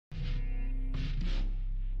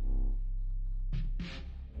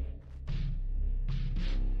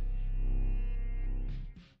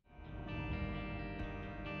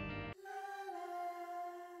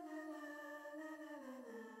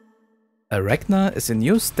Arachna is a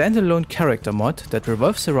new standalone character mod that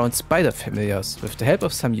revolves around spider familiars with the help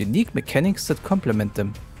of some unique mechanics that complement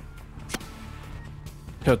them.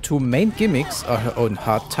 Her two main gimmicks are her own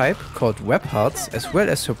heart type, called web hearts, as well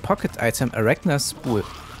as her pocket item Arachna's Spool.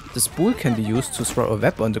 The Spool can be used to throw a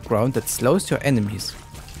web on the ground that slows your enemies.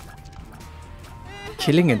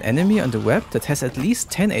 Killing an enemy on the web that has at least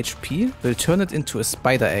 10 HP will turn it into a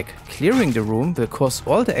spider egg. Clearing the room will cause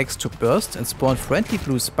all the eggs to burst and spawn friendly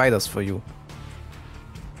blue spiders for you.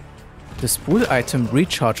 The Spool item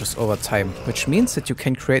recharges over time, which means that you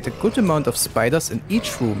can create a good amount of spiders in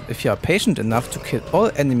each room if you are patient enough to kill all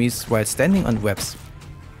enemies while standing on webs.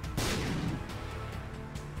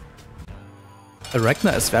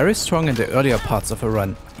 Arachna is very strong in the earlier parts of a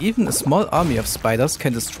run. Even a small army of spiders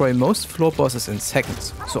can destroy most floor bosses in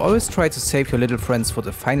seconds, so always try to save your little friends for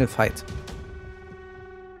the final fight.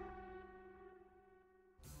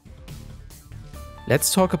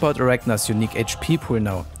 Let's talk about Arachna's unique HP pool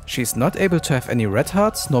now. She is not able to have any red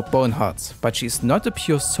hearts nor bone hearts, but she is not a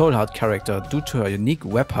pure soul heart character due to her unique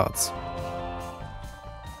web hearts.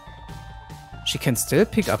 She can still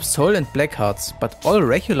pick up soul and black hearts, but all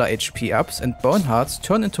regular HP ups and bone hearts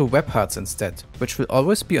turn into web hearts instead, which will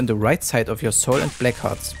always be on the right side of your soul and black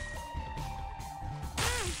hearts.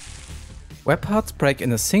 Web hearts break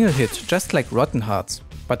in a single hit, just like rotten hearts,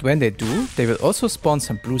 but when they do, they will also spawn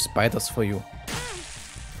some blue spiders for you.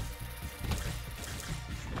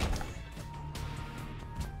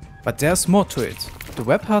 But there's more to it. The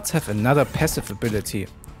web hearts have another passive ability.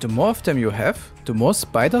 The more of them you have, the more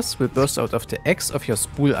spiders will burst out of the eggs of your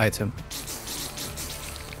Spool item.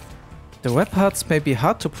 The web hearts may be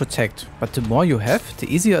hard to protect, but the more you have,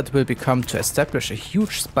 the easier it will become to establish a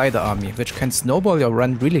huge spider army, which can snowball your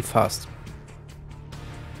run really fast.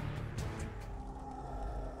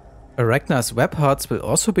 Arachna's web hearts will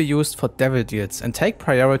also be used for devil deals and take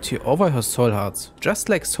priority over her soul hearts, just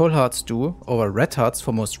like soul hearts do over red hearts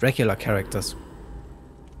for most regular characters.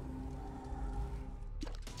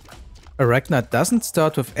 Arachna doesn't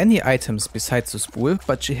start with any items besides the Spool,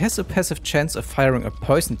 but she has a passive chance of firing a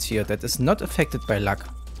poison tier that is not affected by luck.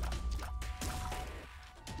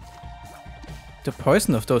 The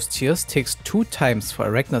poison of those tiers takes 2 times for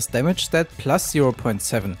Arachna's damage stat plus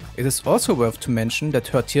 0.7. It is also worth to mention that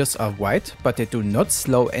her tiers are white, but they do not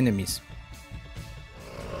slow enemies.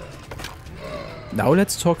 Now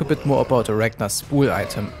let's talk a bit more about Arachna's Spool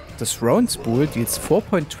item. The thrown Spool deals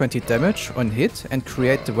 4.20 damage on hit and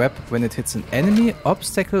create the web when it hits an enemy,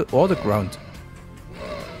 obstacle or the ground.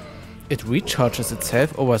 It recharges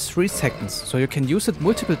itself over 3 seconds, so you can use it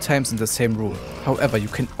multiple times in the same room. However, you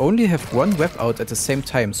can only have one web out at the same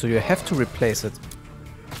time, so you have to replace it.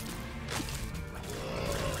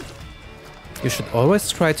 You should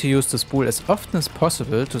always try to use the Spool as often as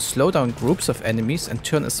possible to slow down groups of enemies and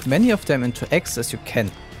turn as many of them into eggs as you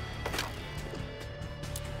can.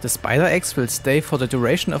 The spider eggs will stay for the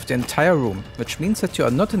duration of the entire room, which means that you are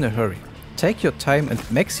not in a hurry. Take your time and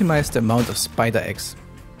maximize the amount of spider eggs.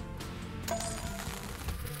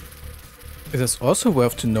 It is also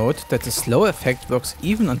worth to note that the slow effect works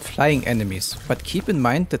even on flying enemies, but keep in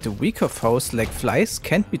mind that the weaker foes like flies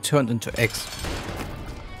can't be turned into eggs.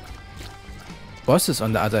 Bosses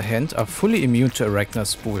on the other hand are fully immune to Arachna's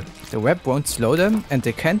Spool. The web won't slow them and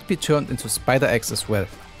they can't be turned into spider eggs as well.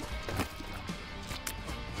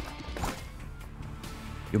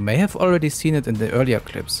 You may have already seen it in the earlier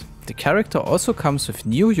clips. The character also comes with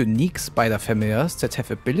new unique spider familiars that have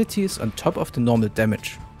abilities on top of the normal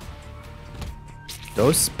damage.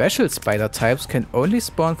 Those special spider types can only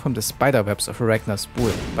spawn from the spider webs of Arachna's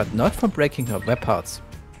Spool, but not from breaking her web hearts.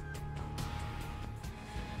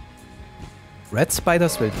 Red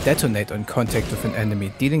spiders will detonate on contact with an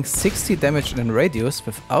enemy, dealing 60 damage in a radius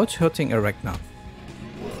without hurting Arachna.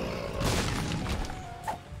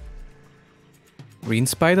 Green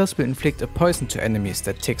spiders will inflict a poison to enemies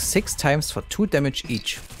that takes 6 times for 2 damage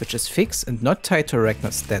each, which is fixed and not tied to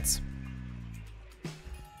Arachna's stats.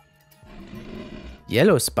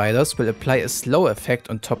 Yellow spiders will apply a slow effect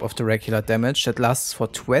on top of the regular damage that lasts for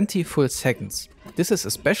 20 full seconds. This is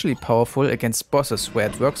especially powerful against bosses where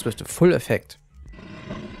it works with the full effect.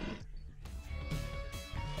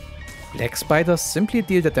 Black spiders simply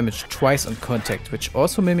deal the damage twice on contact, which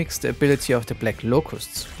also mimics the ability of the black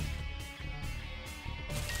locusts.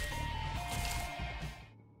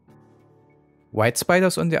 White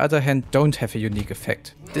spiders on the other hand don't have a unique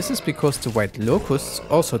effect. This is because the white locusts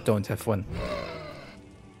also don't have one.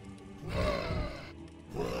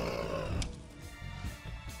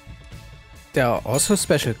 There are also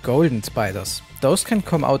special golden spiders. Those can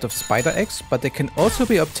come out of spider eggs, but they can also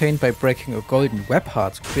be obtained by breaking a golden web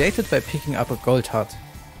heart created by picking up a gold heart.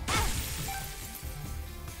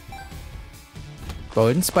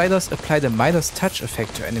 Golden spiders apply the Midas touch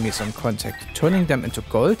effect to enemies on contact, turning them into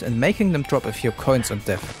gold and making them drop a few coins on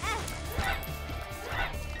death.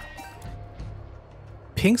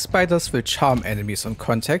 Pink spiders will charm enemies on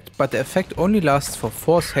contact, but the effect only lasts for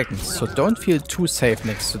 4 seconds, so don't feel too safe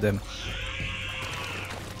next to them.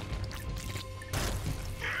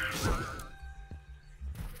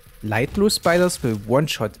 Light blue spiders will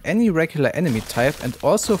one-shot any regular enemy type and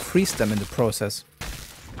also freeze them in the process.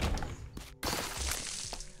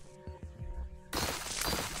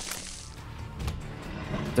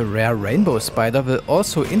 The rare rainbow spider will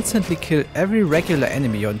also instantly kill every regular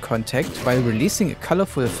enemy on contact while releasing a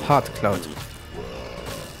colorful fart cloud.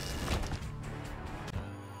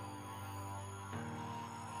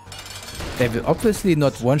 They will obviously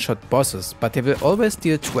not one-shot bosses, but they will always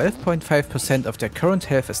deal 12.5% of their current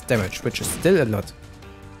health as damage, which is still a lot.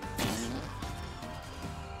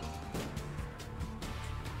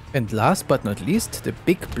 And last but not least, the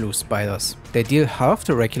big blue spiders. They deal half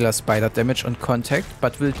the regular spider damage on contact,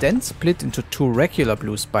 but will then split into 2 regular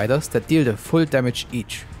blue spiders that deal the full damage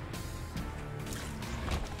each.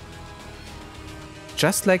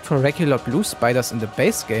 Just like for regular blue spiders in the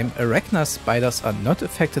base game, Arachna spiders are not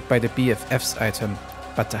affected by the BFF's item,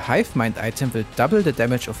 but the Hive Mind item will double the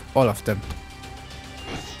damage of all of them.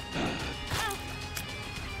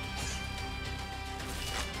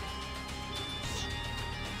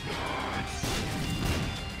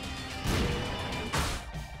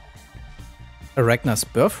 Arachna's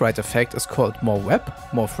Birthright effect is called More Web,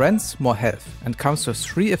 More Friends, More Health and comes with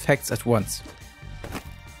 3 effects at once.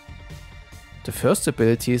 The first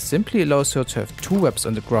ability simply allows her to have 2 webs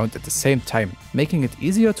on the ground at the same time, making it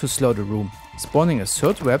easier to slow the room. Spawning a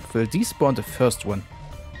 3rd web will despawn the first one.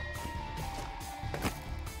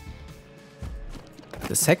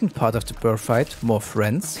 The second part of the Birthright, More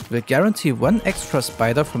Friends, will guarantee 1 extra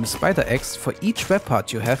spider from a spider eggs for each web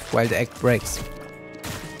heart you have while the egg breaks.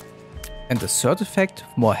 And the 3rd effect,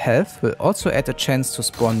 More Health, will also add a chance to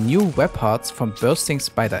spawn new web hearts from bursting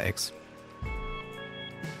spider eggs.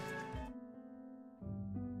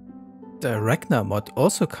 The Arachna mod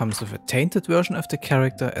also comes with a tainted version of the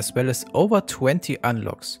character as well as over 20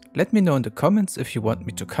 unlocks. Let me know in the comments if you want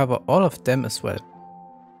me to cover all of them as well.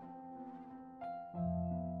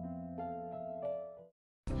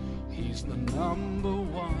 He's the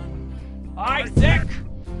 #1 Isaac!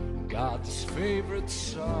 God's favorite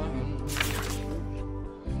son.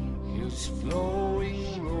 His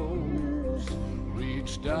flowing robes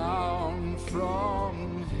reach down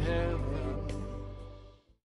from heaven.